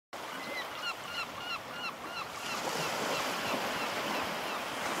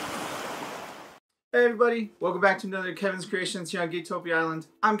Hey everybody, welcome back to another Kevin's Creations here on Geektopia Island.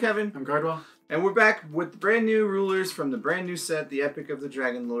 I'm Kevin. I'm Cardwell. And we're back with brand new rulers from the brand new set, the Epic of the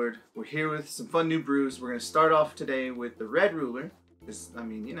Dragon Lord. We're here with some fun new brews. We're going to start off today with the red ruler. I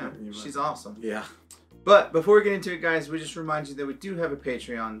mean, you know, she's awesome. Yeah. But before we get into it, guys, we just remind you that we do have a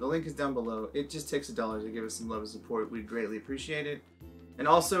Patreon. The link is down below. It just takes $1 to give us some love and support. We'd greatly appreciate it. And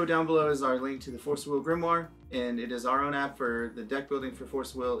also down below is our link to the Force of Will Grimoire. And it is our own app for the deck building for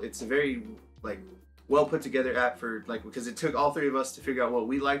Force of Will. It's a very, well put together app for because it took all three of us to figure out what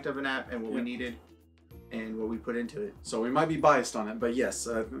we liked of an app and what we needed and what we put into it. So we might be biased on it, but yes,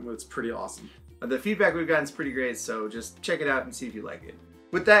 it's pretty awesome. The feedback we've gotten is pretty great, so just check it out and see if you like it.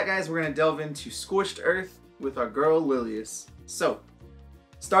 With that, guys, we're going to delve into Scorched Earth with our girl Lilias. So,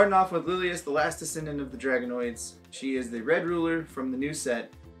 starting off with Lilias, the last descendant of the Dragonoids. She is the red ruler from the new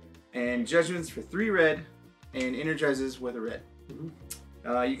set, and judgments for 3 red and energizes with a red.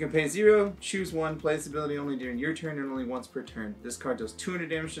 You can pay 0, choose 1, play this ability only during your turn and only once per turn. This card does 200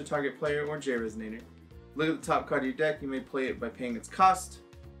 damage to target player or Resonator. Look at the top card of your deck. You may play it by paying its cost.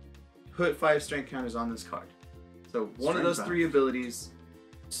 Put 5 strength counters on this card. So one of those 3 abilities,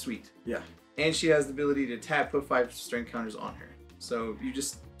 sweet. Yeah. And she has the ability to tap, put 5 strength counters on her. So you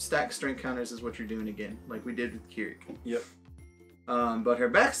just stack strength counters is what you're doing again, like we did with Kirik. Yep. But her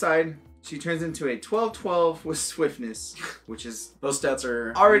backside, she turns into a 12/12 with swiftness, which is those stats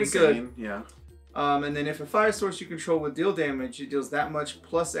are already insane. good. Yeah. And then if a fire source you control would deal damage, it deals that much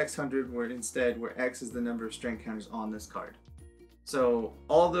plus X100, where X is the number of strength counters on this card. So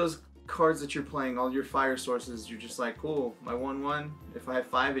all those cards that you're playing, all your fire sources, you're just like, cool, my 1/1. If I have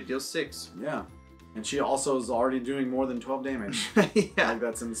 5, it deals 6. Yeah. And she also is already doing more than 12 damage. Yeah.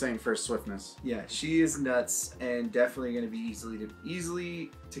 That's insane for swiftness. Yeah, she is nuts and definitely going to be easily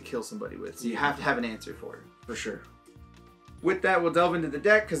to kill somebody with. So you have to have an answer for her. For sure. With that, we'll delve into the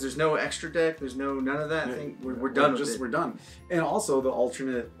deck because there's no extra deck. There's none of that. I think we're done with it. We're done. And also the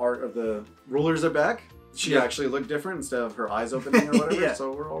alternate art of the rulers are back. She actually looked different instead of her eyes opening or whatever.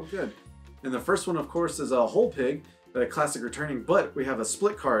 So we're all good. And the first one, of course, is a Whole Pig, a classic returning. But we have a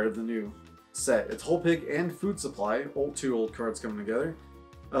split card of the new set. It's Whole Pig and Food Supply. Two old cards coming together.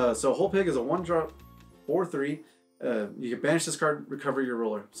 So Whole Pig is a 1-drop 4/3. You can banish this card, recover your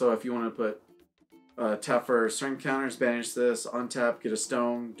ruler. So if you want to put tap for strength counters, banish this, untap, get a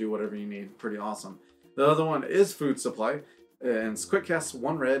stone, do whatever you need. Pretty awesome. The other one is Food Supply. And it's quick cast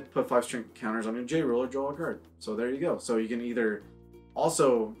 1 red, put 5 strength counters on your J ruler, draw a card. So there you go. So you can either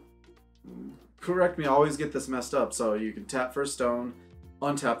also, correct me, I always get this messed up. So you can tap for a stone,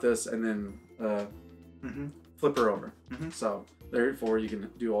 untap this, and then flip her over. So therefore you can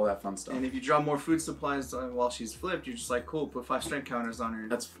do all that fun stuff. And if you draw more food supplies while she's flipped, you're just like, cool, put 5 strength counters on her.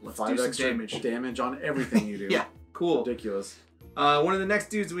 That's let's 5 do extra some damage on everything you do. Yeah, cool. Ridiculous. One of the next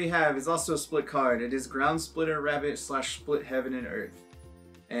dudes we have is also a split card. It is Groundsplitter Rabbit / Split Heaven and Earth.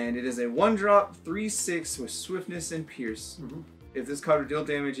 And it is a 1-drop 3/6 with swiftness and pierce. If this card would deal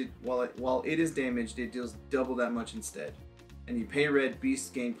damage, while it is damaged, it deals double that much instead. And you pay red, beasts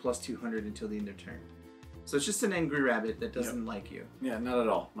gain plus 200 until the end of turn. So it's just an angry rabbit that doesn't like you. Yeah, not at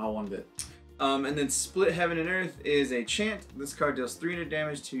all. Not one bit. And then Split Heaven and Earth is a chant. This card deals 300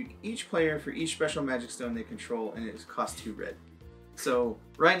 damage to each player for each special magic stone they control, and it costs 2 red. So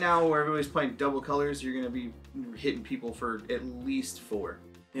right now, where everybody's playing double colors, you're going to be hitting people for at least 4.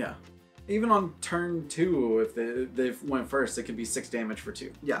 Yeah. Even on turn 2, if they went first, it could be 6 damage for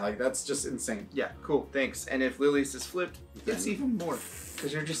 2. Yeah. Like, that's just insane. Yeah, cool, thanks. And if Lilias is flipped, it's even more.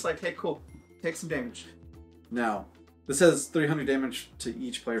 Because you're just like, hey, cool, take some damage. Now, this says 300 damage to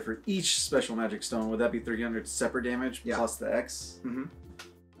each player for each special magic stone. Would that be 300 separate damage plus the X?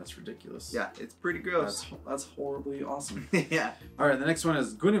 That's ridiculous. Yeah, it's pretty gross. That's horribly awesome. Yeah. All right, the next one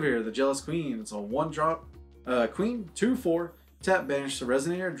is Guinevere, the Jealous Queen. It's a 1-drop queen, 2/4. Tap, banish the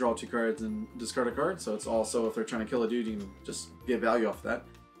Resonator, draw 2 cards and discard a card. So it's also, if they're trying to kill a dude, you can just get value off that.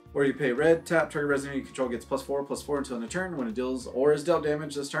 Or you pay red, tap, target Resonator you control gets +4/+4 until end of turn. When it deals or is dealt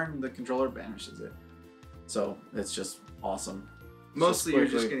damage this turn, the controller banishes it. So it's just awesome. Mostly you're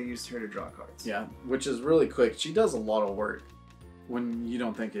just going to use her to draw cards. Yeah, which is really quick. She does a lot of work when you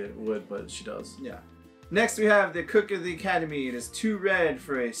don't think it would, but she does. Yeah. Next we have the Cook of the Academy. It is 2 red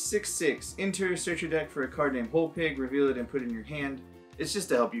for a 6/6. Enter, search your deck for a card named Whole Pig, reveal it and put it in your hand. It's just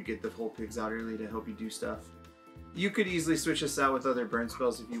to help you get the Whole Pigs out early, to help you do stuff. You could easily switch this out with other burn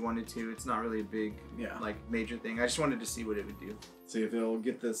spells if you wanted to. It's not really a big, major thing. I just wanted to see what it would do. See if it'll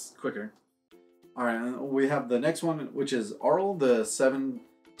get this quicker. All right, and we have the next one, which is Arle, the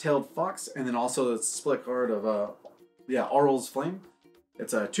 7-tailed fox, and then also the split card of Arle's Flame.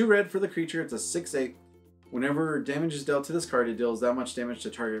 It's a 2 red for the creature. It's a 6/8. Whenever damage is dealt to this card, it deals that much damage to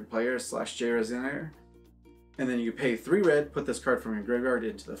target player / J Resonator. And then you pay 3 red, put this card from your graveyard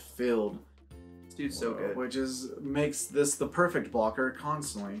into the field. This dude's so good. Which makes this the perfect blocker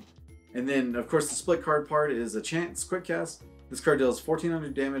constantly. And then, of course, the split card part is a chance, quick cast. This card deals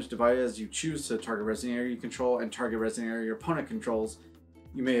 1400 damage divided as you choose to target Resonator you control and target Resonator your opponent controls.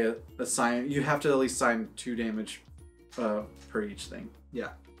 You may you have to at least assign 2 damage per each thing. Yeah.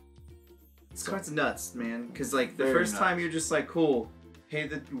 This card's nuts, man. Because, like, the first time you're just like, cool, pay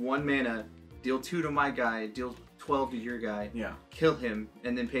the 1 mana, deal 2 to my guy, deal 12 to your guy, kill him,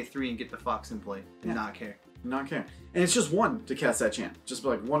 and then pay 3 and get the Fox in play and not care. Not care. And it's just 1 to cast that chant. Just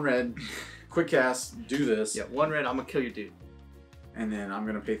like 1 red, quick cast, do this. Yeah, 1 red, I'm going to kill your dude. And then I'm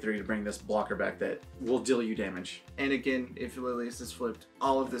going to pay 3 to bring this blocker back that will deal you damage. And again, if Lilias is flipped,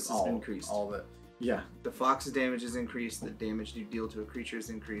 all of this is increased. All of it. Yeah. The Fox's damage is increased, the damage you deal to a creature is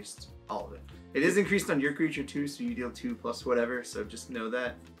increased, all of it. It is increased on your creature too, so you deal 2 plus whatever, so just know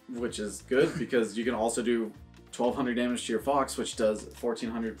that. Which is good, because you can also do 1200 damage to your Fox, which does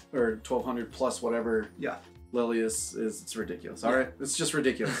 1400 or 1200 plus whatever. Yeah. Lilias is, it's ridiculous. All right, it's just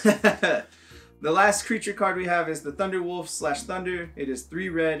ridiculous. The last creature card we have is the Thunder Wolf / Thunder. It is 3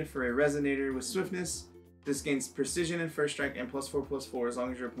 red for a Resonator with swiftness. This gains precision and first strike and +4/+4 as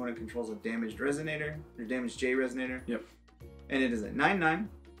long as your opponent controls a damaged Resonator or damaged J Resonator. Yep. And it is a 9/9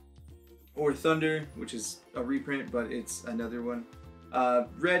 or Thunder, which is a reprint, but it's another one.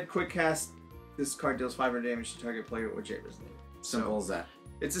 Red quick cast. This card deals 500 damage to target player or J Resonator. Simple as that.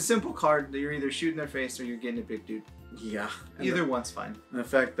 It's a simple card that you're either shooting their face or you're getting a big dude. Yeah. Either one's fine. And the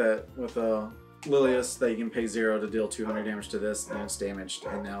fact that with Lilias that you can pay 0 to deal 200 damage to this, and it's damaged,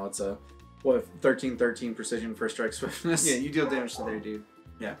 and now it's a 13/13 precision first strike swiftness. Yeah, you deal damage to their dude.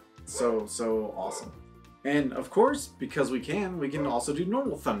 Yeah. So awesome. And of course, because we can also do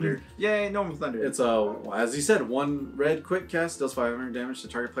normal Thunder. Yay, normal Thunder. It's as you said, 1 red quick cast does 500 damage to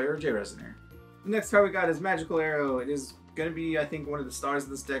target player or J Resonator. The next card we got is Magical Arrow. It is gonna be, I think, one of the stars of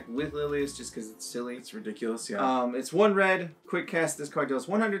this deck with Lilias, just because it's silly. It's ridiculous, yeah. It's 1 red, quick cast. This card deals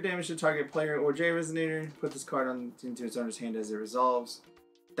 100 damage to target player or J Resonator. Put this card into its owner's hand as it resolves.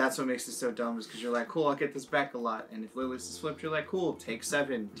 That's what makes it so dumb, is because you're like, cool, I'll get this back a lot. And if Lilias is flipped, you're like, cool, take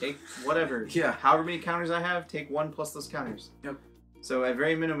 7, take whatever. Yeah. However many counters I have, take 1 plus those counters. Yep. So at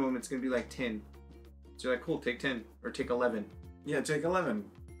very minimum, it's gonna be like 10. So you're like, cool, take 10 or take 11. Yeah, take 11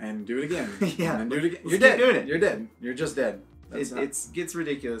 and do it again. Yeah. And do it again. You're dead. Doing it. You're dead. You're just dead. It gets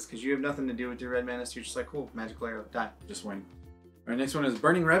ridiculous because you have nothing to do with your red mana, so you're just like, cool, Magical Arrow, die. Just win. Our next one is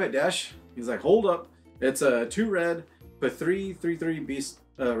Burning Rabbit Dash. He's like, hold up. It's a 2 red, put 3/3 beast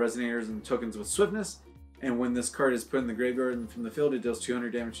Resonators and tokens with swiftness. And when this card is put in the graveyard and from the field, it deals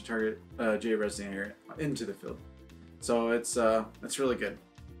 200 damage to target J Resonator into the field. So it's really good.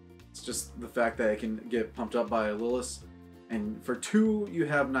 It's just the fact that it can get pumped up by Lilias. And for 2, you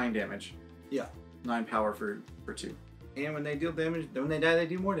have 9 damage. Yeah. 9 power for 2. And when they deal damage, when they die, they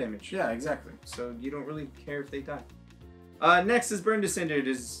do more damage. Yeah, exactly. So you don't really care if they die. Next is Burn to Cinder. It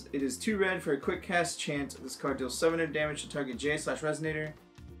is 2 red for a quick cast chant. This card deals 700 damage to target J/Resonator.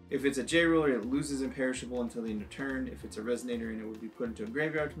 If it's a J ruler, it loses imperishable until the end of turn. If it's a Resonator and it would be put into a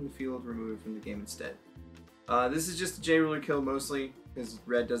graveyard from the field, remove it from the game instead. This is just a J ruler kill mostly, because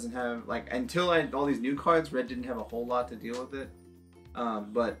red doesn't have, like, until all these new cards, red didn't have a whole lot to deal with it.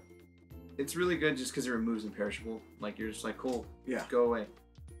 But it's really good just because it removes imperishable. Like, you're just like, cool, yeah, go away.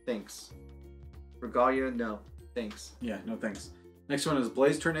 Thanks. Regalia, no. Thanks. Yeah, no thanks. Next one is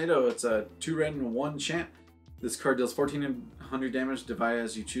Blaze Tornado. It's a 2 red and 1 chant. This card deals 1400 damage divided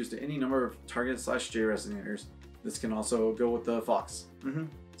as you choose to any number of target / J Resonators. This can also go with the Fox. Mm-hmm.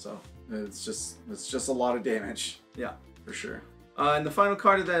 So it's just a lot of damage. Yeah, for sure. And the final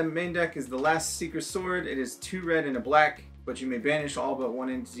card of the main deck is the Last Secret Sword. It is 2 red and a black, but you may banish all but 1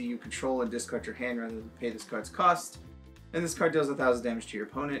 entity you control and discard your hand rather than pay this card's cost. And this card deals 1000 damage to your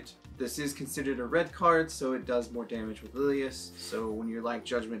opponent. This is considered a red card, so it does more damage with Lilias. So when you're like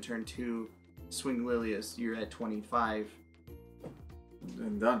Judgment turn 2, swing Lilias, you're at 25.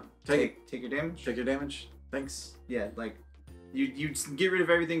 And done. Take your damage. Take your damage. Thanks. Yeah, like you get rid of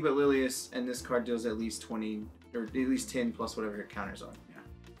everything but Lilias, and this card deals at least 20 or at least 10 plus whatever your counters are. Yeah.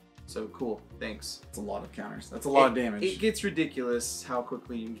 So cool. Thanks. That's a lot of counters. That's a lot of damage. It gets ridiculous how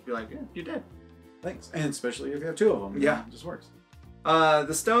quickly you can be like, yeah, you're dead. Thanks. And especially if you have 2 of them. Yeah. It just works.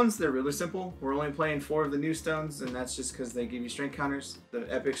 The stones, they're really simple. We're only playing 4 of the new stones, and that's just because they give you strength counters. The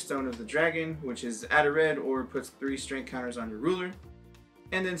Epic Stone of the Dragon, which is add a red or puts 3 strength counters on your ruler.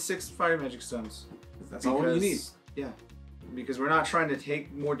 And then 6 fire magic stones. That's all you need. Yeah. Because we're not trying to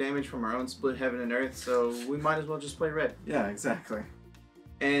take more damage from our own split heaven and earth, so we might as well just play red. Yeah, exactly.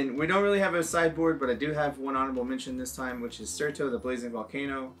 And we don't really have a sideboard, but I do have one honorable mention this time, which is Certo, the Blazing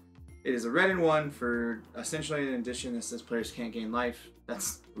Volcano. It is a red and 1 for essentially an addition that says players can't gain life.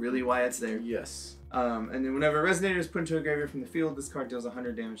 That's really why it's there. Yes. And then whenever a Resonator is put into a graveyard from the field, this card deals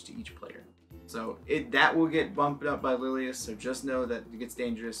 100 damage to each player. So that will get bumped up by Lilias, so just know that it gets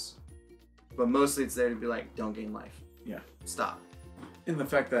dangerous. But mostly it's there to be like, don't gain life. Yeah. Stop. And the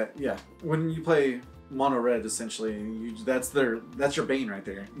fact that, yeah, when you play mono red, essentially, that's your bane right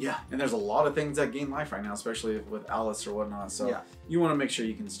there. Yeah. And there's a lot of things that gain life right now, especially with Alice or whatnot. So yeah. You want to make sure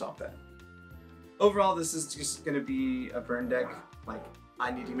you can stop that. Overall, this is just going to be a burn deck. Like,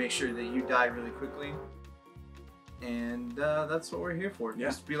 I need to make sure that you die really quickly. And that's what we're here for. Yeah.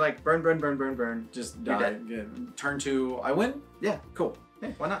 Just be like, burn, burn, burn, burn, burn. Just die. Yeah. Turn 2, I win? Yeah. Cool.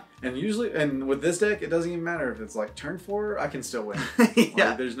 Hey, why not? And with this deck, it doesn't even matter if it's like turn 4, I can still win. Yeah.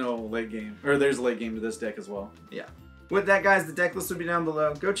 Like, there's no late game. Or there's a late game to this deck as well. Yeah. With that, guys, the deck list will be down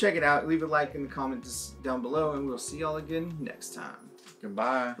below. Go check it out. Leave a like in the comments down below, and we'll see y'all again next time.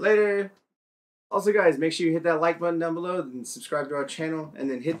 Goodbye. Later. Also, guys, make sure you hit that like button down below and subscribe to our channel, and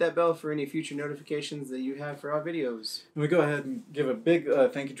then hit that bell for any future notifications that you have for our videos. And we go ahead and give a big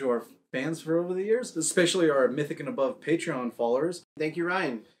thank you to our fans for over the years, especially our Mythic and Above Patreon followers. Thank you,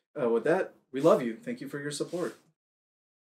 Ryan. With that, we love you. Thank you for your support.